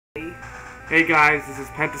Hey guys, this is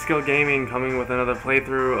Pentaskill Gaming coming with another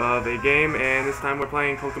playthrough of a game, and this time we're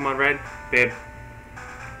playing Pokemon Red. Babe,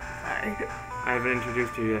 I haven't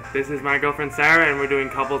introduced you yet. This is my girlfriend Sarah, and we're doing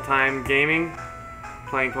couple time gaming,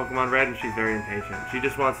 playing Pokemon Red, and she's very impatient. She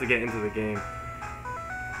just wants to get into the game.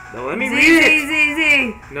 So let me read it.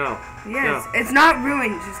 Z. No. Yes, No. it's not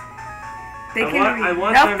ruined. Just they can read.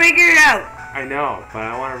 They'll figure it out. I know, but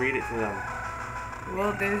I want to read it to them.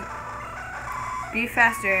 Well, there's. Be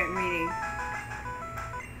faster at reading.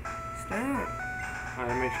 Stop. I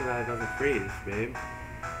gotta make sure that it doesn't freeze, babe.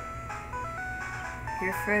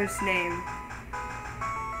 Your first name.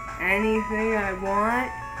 Anything I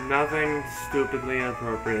want. Nothing stupidly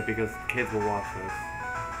inappropriate because kids will watch this.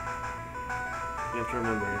 You have to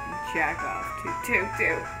remember it. Jack off. Two.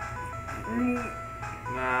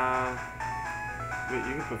 Nah. Wait,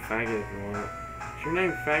 you can put faggot if you want. Is your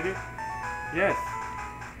name faggot? Yes.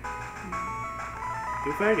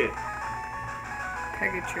 Do faggot.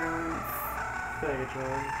 Pegatron.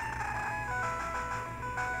 Faggotron.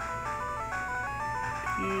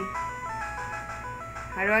 P.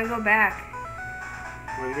 How do I go back?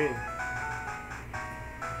 What do you mean?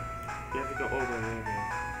 You have to go over there again.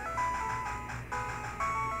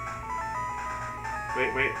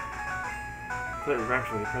 Wait.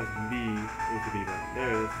 Actually, press B with the B button. There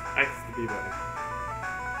it is. X is the B button.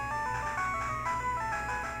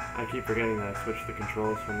 I keep forgetting that I switched the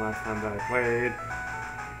controls from last time that I played.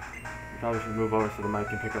 I probably should move over so the mic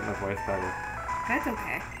can pick up my voice better. That's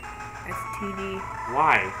okay. STD.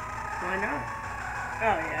 Why? Why not?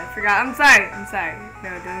 Oh yeah, I forgot. I'm sorry. No,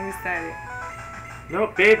 don't restart it. No,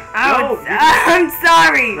 babe. Oh, no. I'm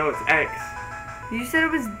sorry. No, it's X. You said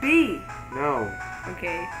it was B. No.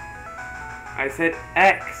 Okay. I said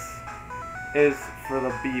X is for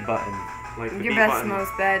the B button. Like the Your B best button. smells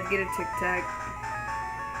bad. Get a Tic Tac.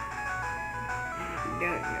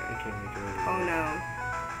 No. I can't make it. Oh no.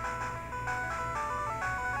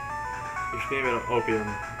 You should name it Opium,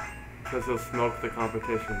 because he'll smoke the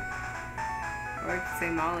competition. Or I could say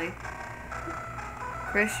Molly.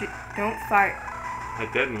 Chris, don't fart. I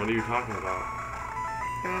didn't. What are you talking about?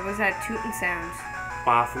 And what was that tootin' sounds?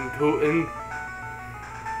 Boston Tootin'.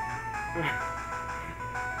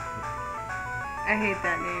 I hate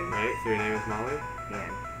that name. Right? So your name is Molly? Yeah.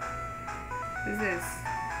 Who's this?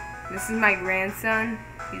 This is my grandson.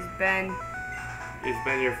 He's been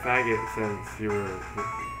your faggot since you were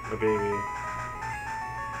a baby.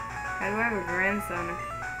 How do I have a grandson?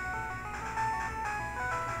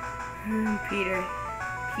 Peter.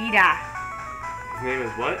 His name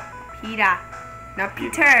is what? Peter. Not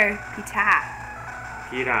Peter. Peter.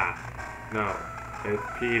 Peter. No. It's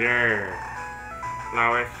Peter.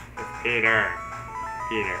 Lois, it's Peter.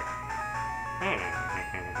 Peter.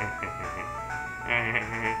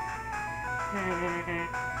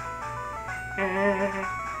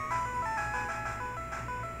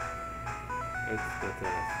 That's it.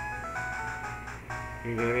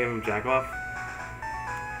 You gonna name him Jackoff?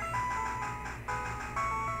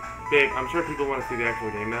 Babe, I'm sure people want to see the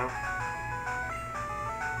actual game now.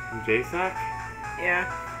 JSAC? Yeah.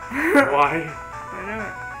 Why? Why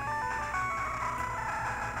not?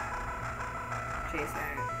 JSAC.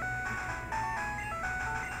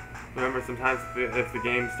 Remember, sometimes if the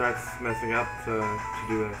game starts messing up, to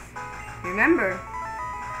do this. Remember,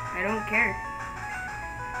 I don't care.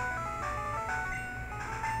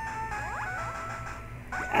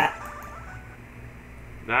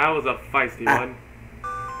 That was a feisty one.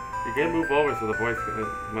 You can move over so the voice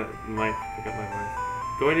might pick up my voice.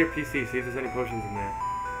 Go in your PC, see if there's any potions in there.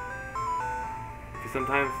 Because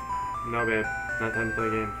sometimes, no babe, it's not time to play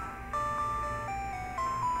games.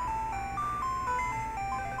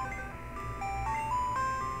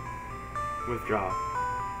 Withdraw.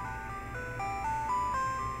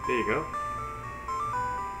 There you go.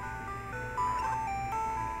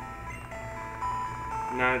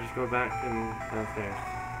 Now just go back and downstairs.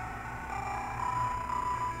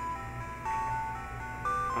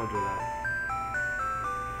 I'll do that.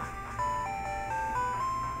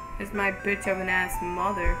 It's my bitch of an ass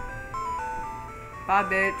mother. Bye,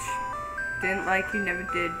 bitch. Didn't like you, never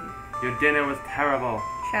did. Your dinner was terrible.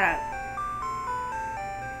 Shut up.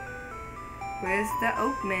 Where's the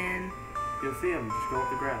oak man? You'll see him. Just go up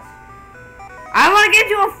the grass. I want to get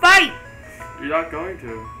into a fight! You're not going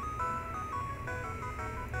to.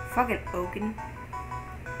 Fucking Oaken.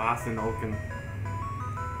 Boston Oaken.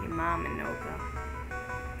 Your mom and Oka.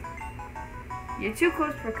 You're too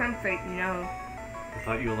close for comfort, you know. I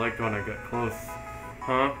thought you liked when I got close.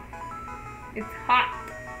 Huh? It's hot.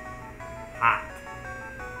 Hot.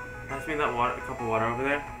 Pass me that water, a cup of water over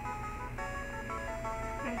there.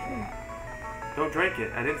 Okay. Don't drink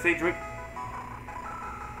it. I didn't say drink.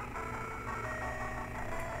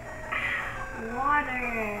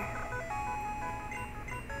 Water.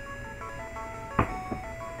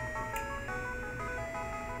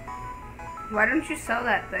 Why don't you sell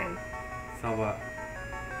that thing? Sell what?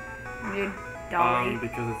 Your dolly.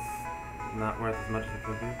 Because it's not worth as much as it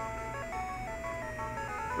could be.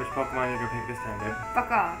 Which Pokemon are you gonna pick this time, babe?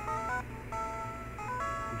 Fuck off.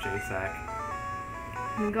 J-Sack.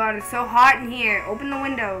 Oh my god, it's so hot in here. Open the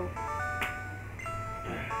window.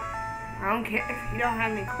 I don't care if you don't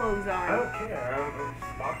have any clothes on. I don't care. I'm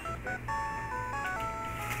just boxers, babe.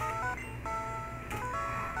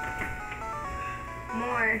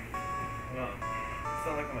 More. Well, it's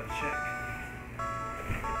not like I'm a chick.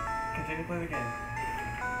 Continue to play the game.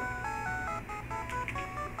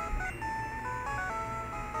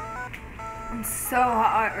 I'm so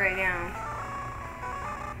hot right now.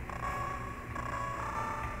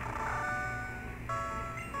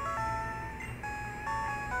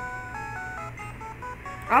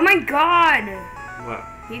 Oh my god! What?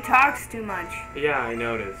 He talks too much. Yeah, I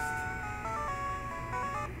noticed.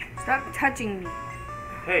 Stop touching me.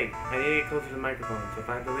 Hey, I need to get closer to the microphone, so if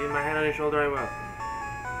I have to lean my head on your shoulder, I will.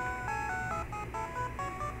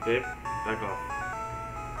 Babe, back off.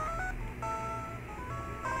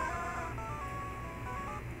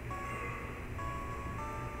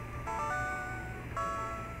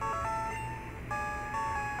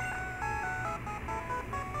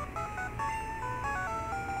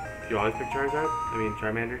 You always pick Charizard? I mean,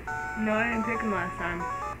 Charmander? No, I didn't pick him last time.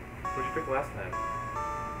 What'd you pick last time?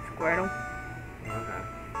 Squirtle. Oh, okay.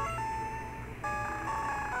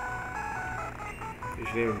 You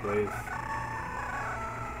should name him Blaze.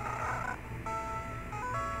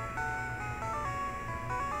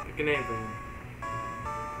 Pick a name for him.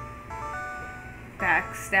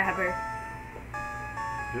 Backstabber.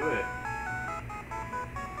 Do it.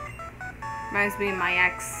 Reminds me of my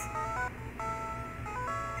ex.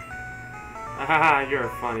 Haha, you're a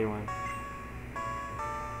funny one.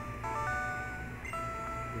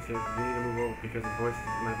 He says, we need to move over because my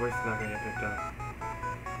voice is not going to get picked up.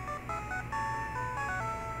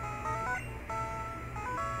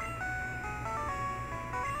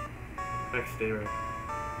 Backstabber.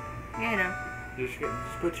 Yeah, I know. You just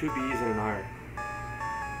put 2 B's and an R.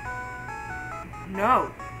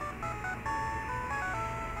 No.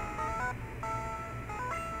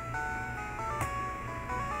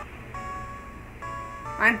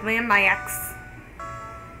 I'm playing my ex.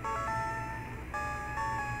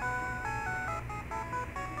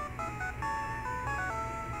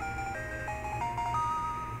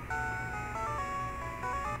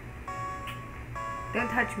 Don't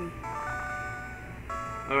touch me.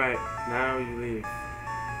 Alright, now you leave.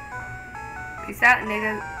 Peace out,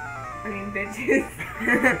 niggas. I mean, bitches.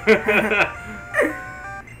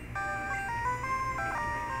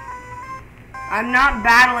 I'm not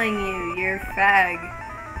battling you, you're a fag.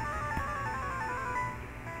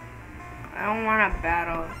 I don't want to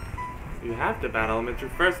battle. You have to battle him. It's your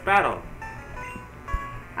first battle.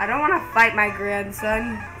 I don't want to fight my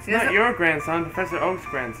grandson. It's not your grandson, Professor Oak's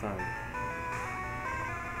grandson.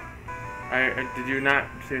 Did you not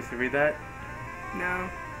seriously read that? No.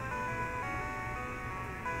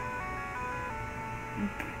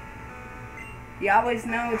 You always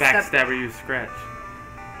know it's Backstabber, you scratch.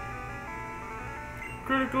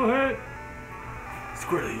 Critical hit!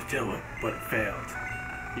 Squirtle used to, but it failed.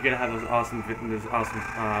 You gotta have those awesome voice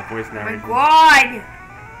narration. Oh my god!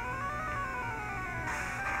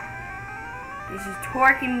 This is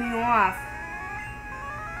twerking me off.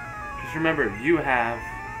 Just remember, you have...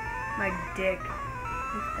 My dick.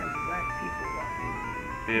 Look at them black people walking.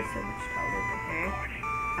 Babe. So much taller than her.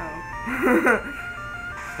 Oh.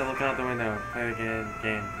 Still looking out the window. Play the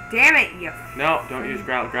game. Damn it, you. No, don't use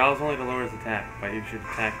Growl. Growl is only to lower his attack, but you should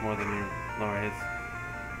attack more than you lower his.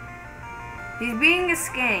 He's being a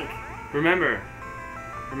skank. Remember,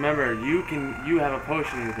 you have a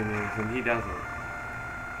potion you can use, and he doesn't.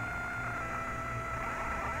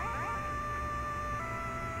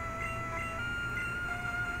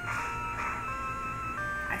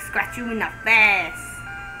 I scratch you in the face.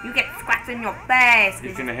 You get scratched in your face.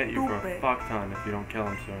 He's gonna hit you for a fuck ton if you don't kill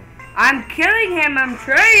him soon. I'm killing him. I'm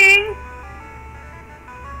trying.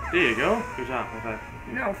 There you go. Good job. High five.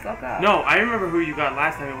 No, fuck off. No, I remember who you got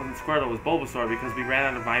last time. It wasn't Squirtle. It was Bulbasaur because we ran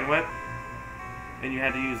out of Vine Whip, and you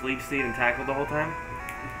had to use Leech Seed and Tackle the whole time.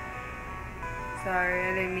 Sorry,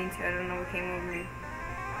 I didn't mean to. I don't know what came over me.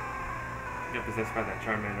 You got possessed by that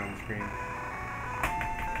Charmander on the screen.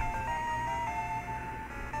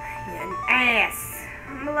 You're an ass.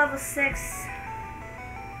 I'm a level 6.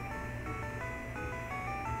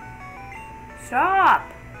 Stop.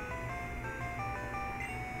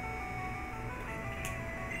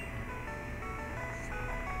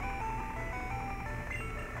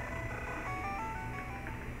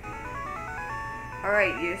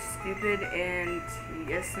 Alright, you're stupid and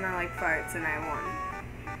you smell like farts and I won.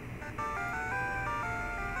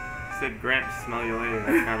 Said Gramps, smell you later.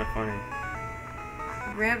 That's kind of funny.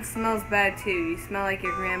 Gramps smells bad too. You smell like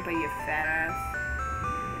your grandpa, you fat ass.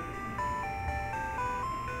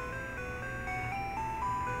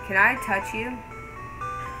 Can I touch you?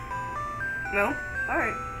 No?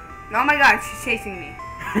 Alright. Oh my god, she's chasing me.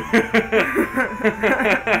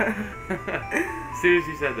 As soon as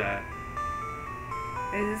you said that.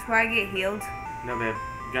 Is this where I get healed? No, babe.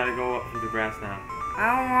 You gotta go up through the grass now. I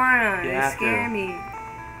don't wanna. You They have scare to. me.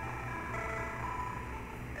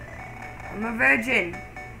 I'm a virgin.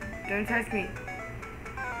 Don't touch me.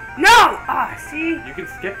 No! Ah, see? You can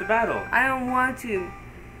skip the battle. I don't want to.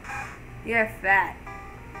 You're fat.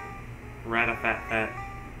 Rat-a-fat-fat.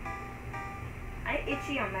 I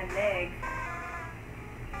itchy on my leg.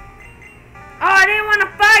 Oh, I didn't want to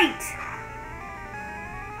fight!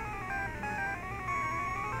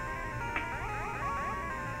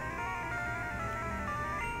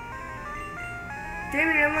 Damn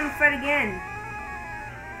it, I don't want to fight again.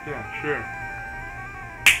 Yeah, sure.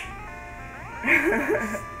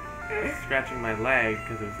 Scratching my leg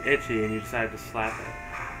because it was itchy and you decided to slap it.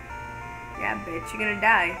 Yeah, bitch, you're gonna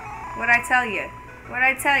die. What'd I tell you? What'd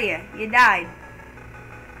I tell you? You died.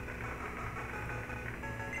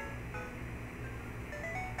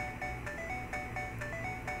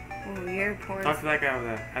 Oh, you're porn. Talk to that guy over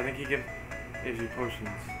there. I think he gives you potions.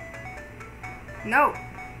 No.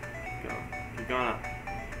 Go. Keep going up.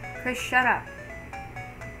 Chris, shut up.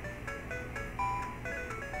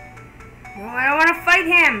 No, I don't want to fight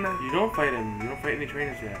him. You don't fight him. You don't fight any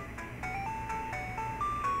trainers yet.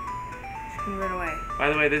 She's gonna run away. By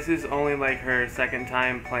the way, this is only like her second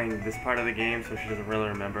time playing this part of the game, so she doesn't really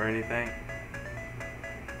remember anything.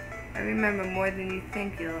 I remember more than you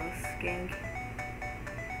think, you little skank.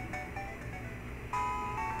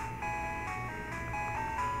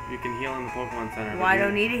 You can heal in the Pokemon Center. Well, I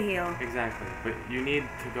don't need a heal. Exactly, but you need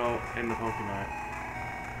to go in the Pokemon.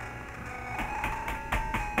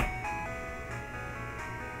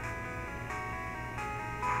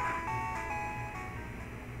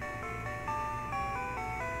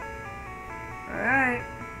 Alright.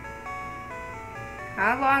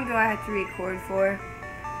 How long do I have to record for?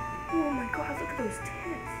 Oh my god, look at those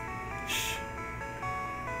tits. Shh.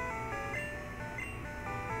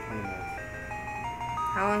 20 minutes.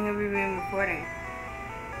 How long have we been recording?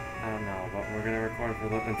 I don't know, but we're gonna record for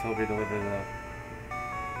until we deliver the...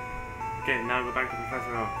 Okay, now go back to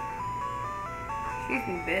Professor Oak. Excuse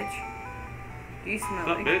me, bitch. You smell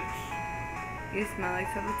What's up, like bitch? you smell like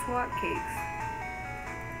some twat cakes.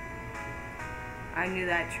 I knew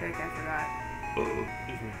that trick, I forgot.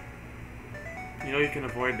 Excuse me. You know you can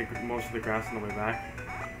avoid most of the grass on the way back?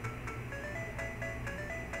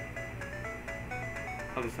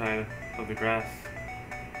 Other side of the grass.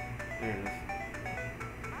 There it is.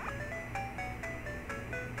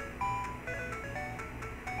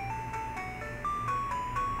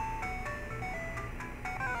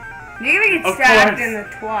 You're gonna get Of stabbed course. in the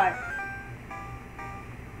twat.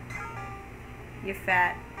 You're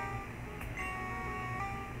fat.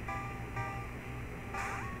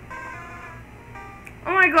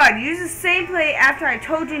 Oh my god, use the same plate after I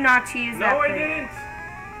told you not to use that No, I plate. didn't!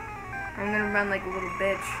 I'm gonna run like a little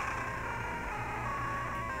bitch.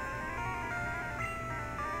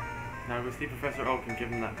 Now go see Professor Oak and give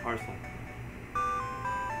him that parcel.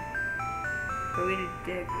 Go eat a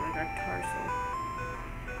dick like a tarsal.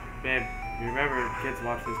 Babe, you remember kids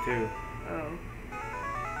watch this too. Oh.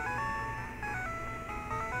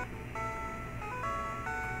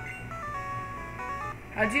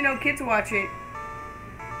 How'd you know kids watch it?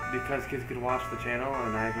 Because kids could watch the channel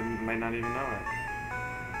and might not even know it.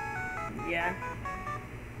 Yeah.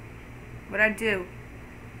 What'd I do?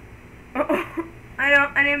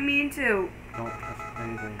 I didn't mean to. Don't touch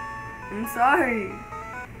anything. I'm sorry.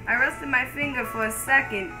 I rested my finger for a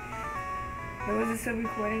second. But was it still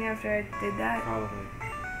recording after I did that? Probably.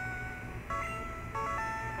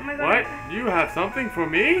 Oh my god. What? You have something for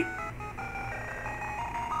me?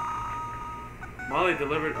 Molly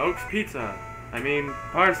delivered Oak's pizza. I mean,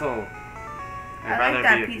 parcel. I'd I rather liked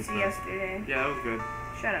that be a pizza yesterday. Yeah, that was good.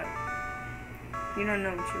 Shut up. You don't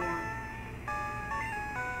know what you want.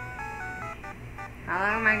 How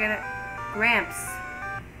long am I gonna... Gramps.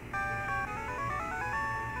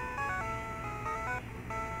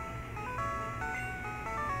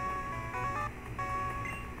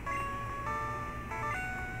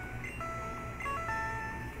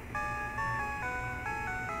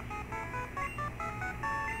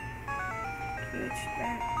 Itch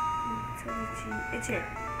that. Itch it.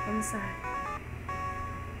 On the side.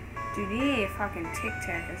 Dude, you need a fucking Tic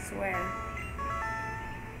Tac, I swear.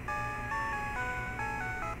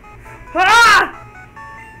 Ah!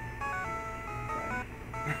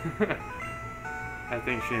 I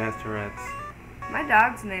think she has Tourette's. My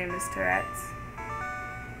dog's name is Tourette's.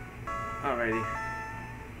 Alrighty.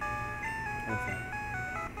 That's it.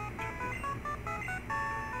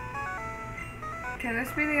 Can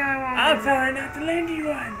this be the only one? I'm sorry not to lend you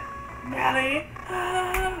one, Molly.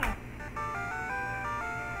 Ah.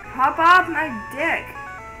 Hop off my dick.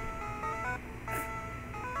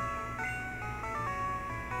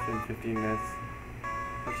 It's been 15 minutes.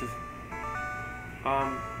 Let's just,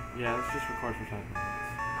 yeah, let's just record for 5 minutes.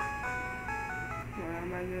 Where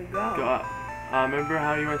am I gonna go? Go up. Remember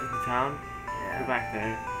how you went to the town? Yeah. Go back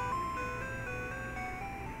there.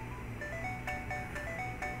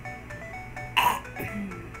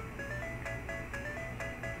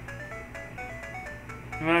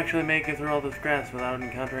 You might actually make it through all this grass without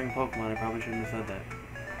encountering Pokemon. I probably shouldn't have said that.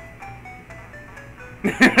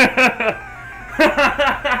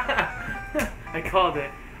 I called it.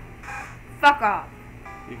 Fuck off.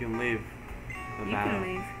 You can leave. The You battle. can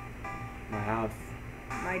leave. My house.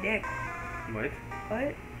 My dick. What?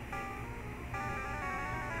 What?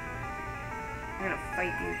 I'm gonna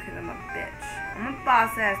fight you because I'm a bitch. I'm a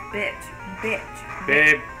boss ass bitch. Bitch.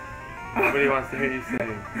 Babe. Nobody wants to hear you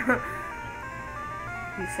sing.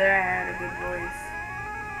 You said I had a good voice.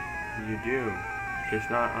 You do. Just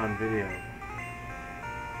not on video.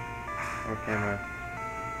 Or camera.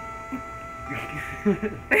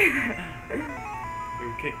 You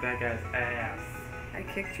kicked that guy's ass. I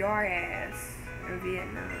kicked your ass in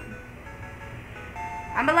Vietnam.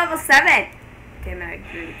 I'm a level 7! Damn it, I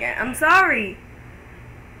did it again. I'm sorry!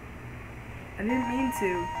 I didn't mean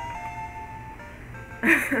to.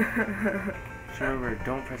 Just remember,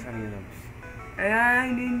 don't press any of those. I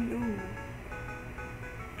didn't know.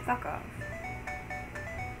 Fuck off.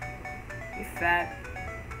 You fat.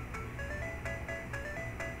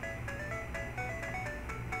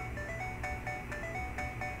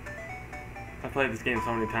 I've played this game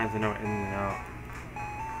so many times I know it in and out.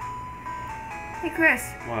 Hey Chris,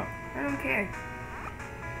 What? I don't care.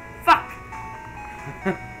 Fuck!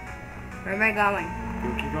 Where am I going? Go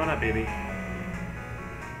keep going up, baby.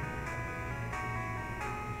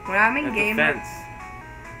 When I'm in At the game mode, fence.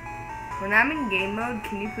 when I'm in game mode,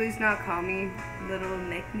 can you please not call me little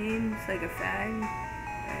nicknames like a fag?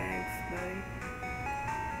 Thanks, buddy.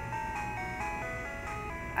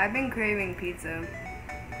 I've been craving pizza.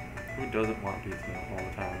 Who doesn't want pizza all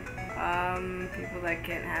the time? People that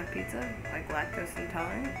can't have pizza, like lactose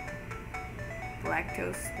intolerant.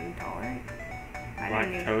 Lactose intolerant. I Black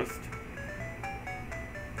don't even- toast?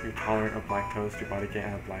 You're tolerant of black toast, your body can't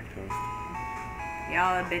have black toast.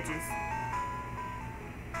 Y'all are bitches.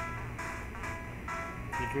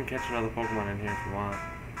 You can catch another Pokemon in here if you want.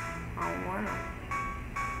 I don't wanna.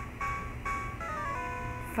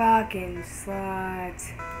 Fucking slut.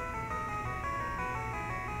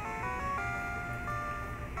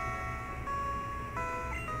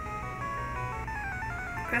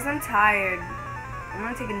 Cause I'm tired. I'm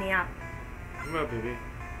gonna take a nap. Come on, baby.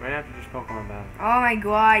 Right after this Pokemon battle. Oh my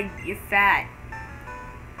god, you're fat.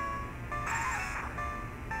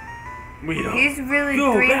 We don't. He's really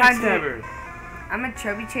Go, 300. backstabber! I'm a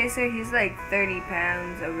chubby chaser. He's like 30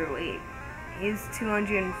 pounds overweight. He's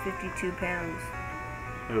 252 pounds.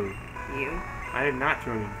 Who? You. I am not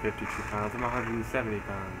 252 pounds. I'm 170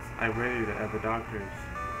 pounds. I weighed it at the doctor's.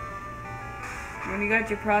 When you got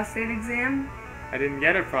your prostate exam? I didn't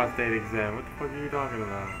get a prostate exam. What the fuck are you talking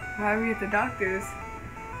about? Why were you at the doctor's?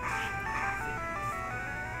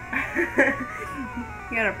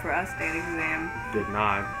 You got a prostate exam. Did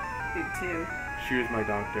not. Did too. She was my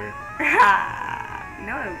doctor.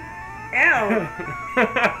 No. Ew.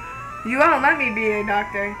 You won't let me be a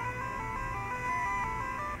doctor.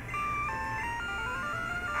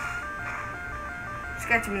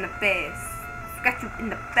 Scratch him in the face. Scratch him in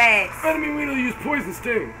the face. Enemy Weedle used Poison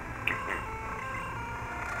Sting.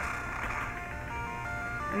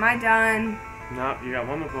 Am I done? No, you got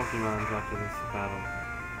one more Pokemon after this battle.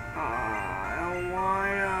 I don't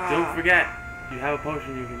wanna. Don't forget, you have a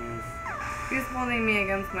potion you can use. He's holding me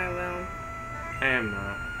against my will. I am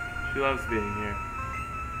not. She loves being here.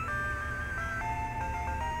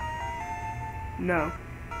 No.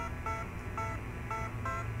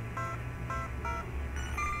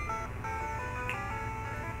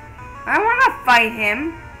 I wanna fight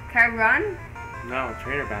him. Can I run? No,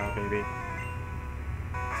 trainer battle, baby.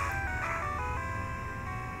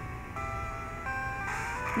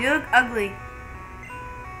 You look ugly.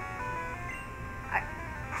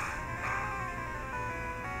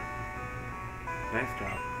 Nice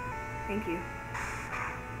job. Thank you.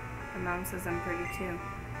 My mom says I'm pretty too.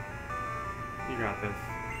 You got this.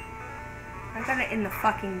 I got it in the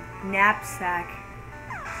fucking knapsack.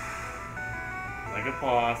 Like a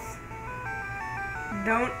boss.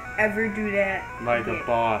 Don't ever do that. Like a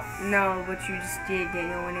boss. No, what you just did that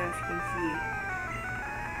no one else can see.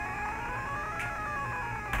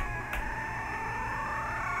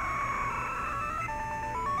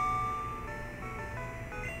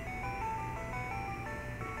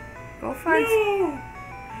 Go find. No!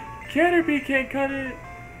 Caterpie can't cut it.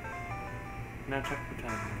 Now check the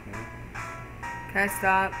time. Okay? Can I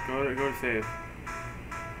stop? Go to save.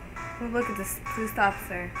 Oh, look at this. Please stop,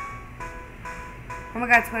 sir. Oh my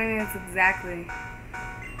god, 20 minutes exactly.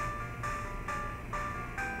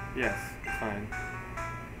 Yes, it's fine.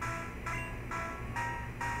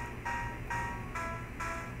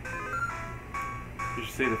 You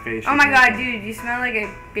should see the face. Oh my god, dude, you smell like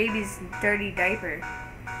a baby's dirty diaper.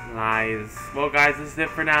 Lies. Well, guys, this is it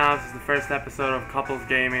for now. This is the first episode of Couples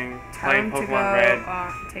Gaming, Tell playing him to Pokemon go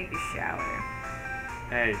Red. take a shower.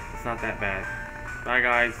 Hey, it's not that bad. Bye,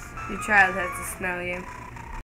 guys. Your child has to smell you.